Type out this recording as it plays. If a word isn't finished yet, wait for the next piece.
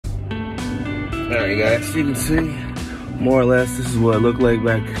Alright guys, you can see, more or less, this is what it looked like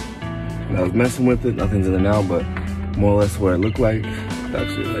back when I was messing with it. Nothing's in it now, but more or less what it looked like. It's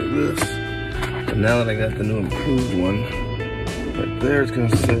actually like this. But now that I got the new improved one, right there, it's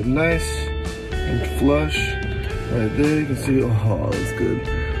gonna sit nice and flush. Right there, you can see, oh, it's good.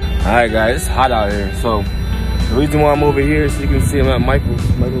 Alright guys, it's hot out here, so the reason why I'm over here is so you can see I'm at Michael's.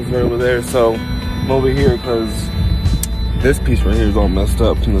 Michael's right over there, so I'm over here because this piece right here is all messed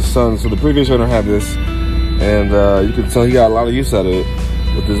up from the sun. So the previous owner had this, and you can tell he got a lot of use out of it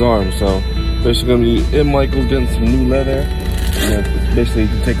with his arm. So basically gonna be in Michael's getting some new leather. And then basically you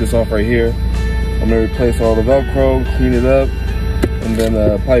can take this off right here. I'm gonna replace all the Velcro, clean it up, and then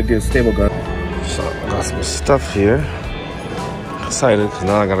probably get a stable gun. So I got some stuff here. I'm excited because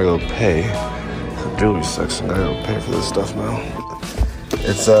now I gotta go pay. The jewelry section, I gotta go pay for this stuff now.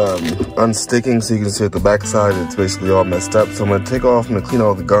 It's unsticking, so you can see at the back side it's basically all messed up. So I'm gonna take off, I'm gonna clean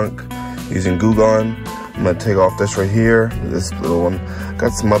all the gunk using Goo Gone. I'm gonna take off this right here, this little one.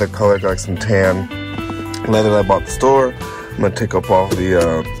 Got some other color, got some tan leather that I bought at the store. I'm gonna take up all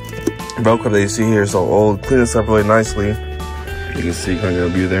the Velcro that you see here, so old. Clean this up really nicely. You can see, kind of get a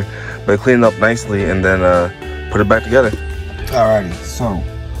view there. But clean it up nicely and then put it back together. Alrighty, so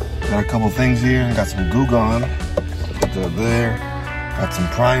got a couple things here. Got some Goo Gone, put that there. Got some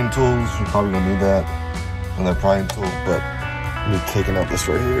prying tools. We're probably gonna need that. Another prying tool, but I'm just taking out this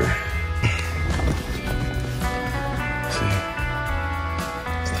right here. See,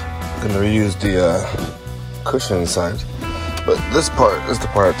 I'm gonna reuse the cushion inside, but this part is the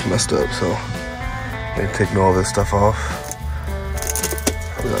part that's messed up. So I'm taking all this stuff off.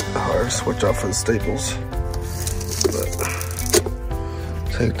 Hard, watch out for the staples. But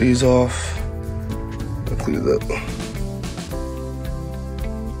take these off. I'll clean it up.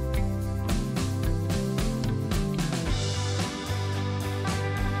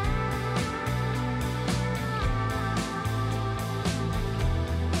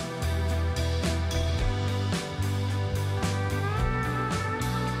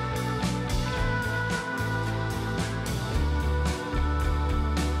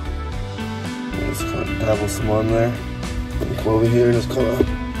 Just kind of dabble some on there. Go over here and just kind of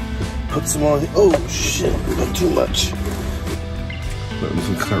put some on. Oh shit, not too much. But I'm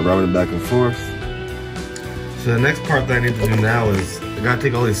just kind of rubbing it back and forth. So the next part that I need to do now is I gotta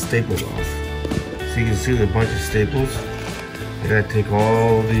take all these staples off. So you can see there's a bunch of staples. I gotta take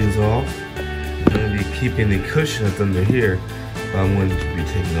all these off. I'm gonna be keeping the cushion that's under here, but I'm going to be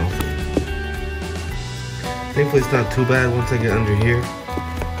taking off. Thankfully it's not too bad once I get under here.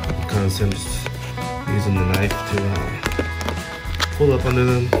 I'm kind of just using the knife to pull up under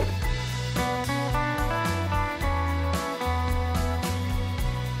them.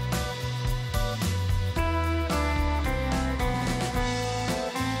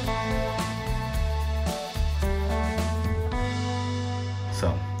 So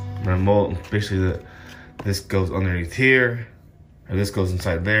I'm gonna mold basically this goes underneath here, or this goes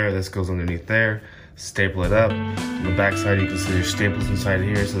inside there, this goes underneath there. Staple it up. On the back side you can see there's staples inside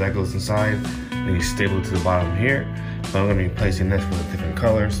here, so that goes inside. Then you staple it to the bottom here. But I'm gonna be placing this with a different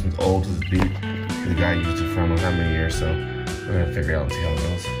color since old is beat. The guy used it for how many years, so we're gonna figure it out and see how it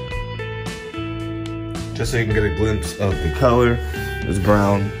goes. Just so you can get a glimpse of the color, it's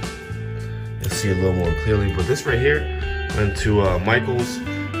brown. You'll see a little more clearly. But this right here went to Michael's,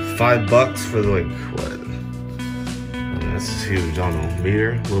 $5 for the, like, what? I mean, this is huge, I don't know,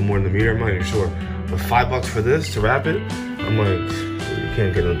 meter? A little more than the meter, I'm not even sure. But $5 for this to wrap it, I'm like, you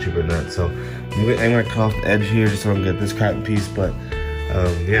can't get no cheaper than that. So I'm gonna cut off the edge here just so I can get this cotton piece. But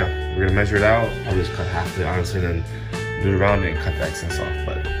yeah, we're gonna measure it out. I'll just cut half of it honestly, and then do it around it and cut the excess off.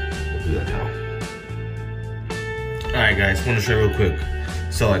 But we'll do that now. All right, guys, want to show you real quick.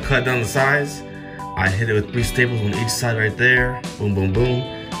 So I cut down the sides. I hit it with 3 staples on each side right there. Boom, boom, boom.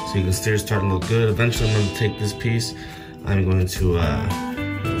 So you can see it's starting to look good. Eventually, I'm gonna take this piece. I'm going to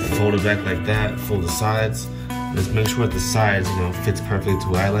fold it back like that, fold the sides. Just make sure that the sides, you know, fits perfectly to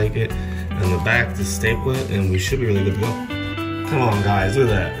where I like it. And the back, just staple it, and we should be really good to go. Come on, guys, look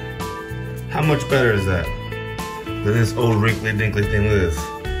at that. How much better is that than this old wrinkly dinkly thing? Look at this.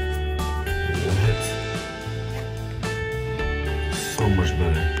 What? So much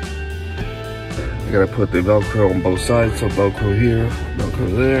better. I gotta put the Velcro on both sides, so Velcro here, Velcro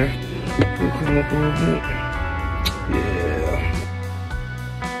there. Velcro up a little bit. Yeah.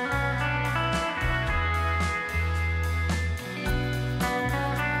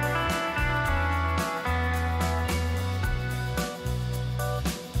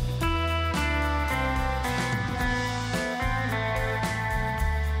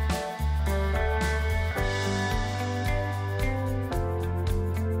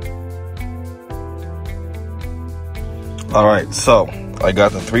 All right, so I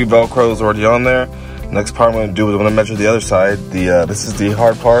got the 3 Velcros already on there. Next part I'm gonna do is I'm gonna measure the other side. This is the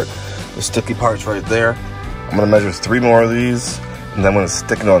hard part, the sticky part's right there. I'm gonna measure 3 more of these, and then I'm gonna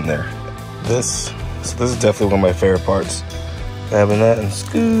stick it on there. This is definitely one of my favorite parts. Having that and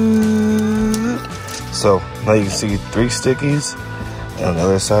scoop. So now you can see 3 stickies, and on the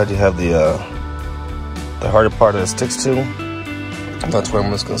other side you have the harder part that it sticks to. That's where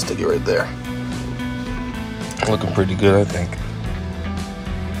I'm just gonna stick it right there. Looking pretty good, I think.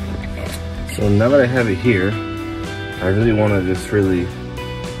 So now that I have it here, I really want to just really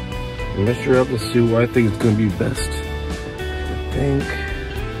measure up and see what I think is going to be best. I think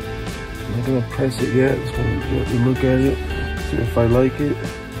I'm not going to press it yet. Just going to look at it, see if I like it.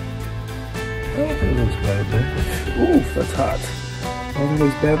 I don't think it looks bad there. Ooh, that's hot. I don't think it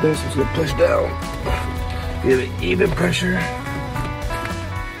looks bad there, so I'm just going to push down. Give it even pressure.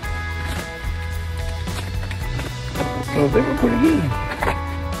 Oh, they were pretty good.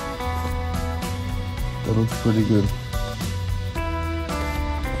 That looks pretty good.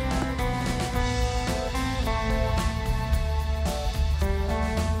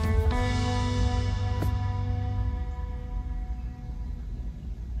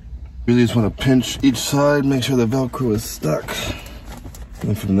 Really just want to pinch each side, make sure the Velcro is stuck.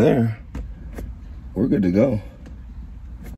 And from there, we're good to go.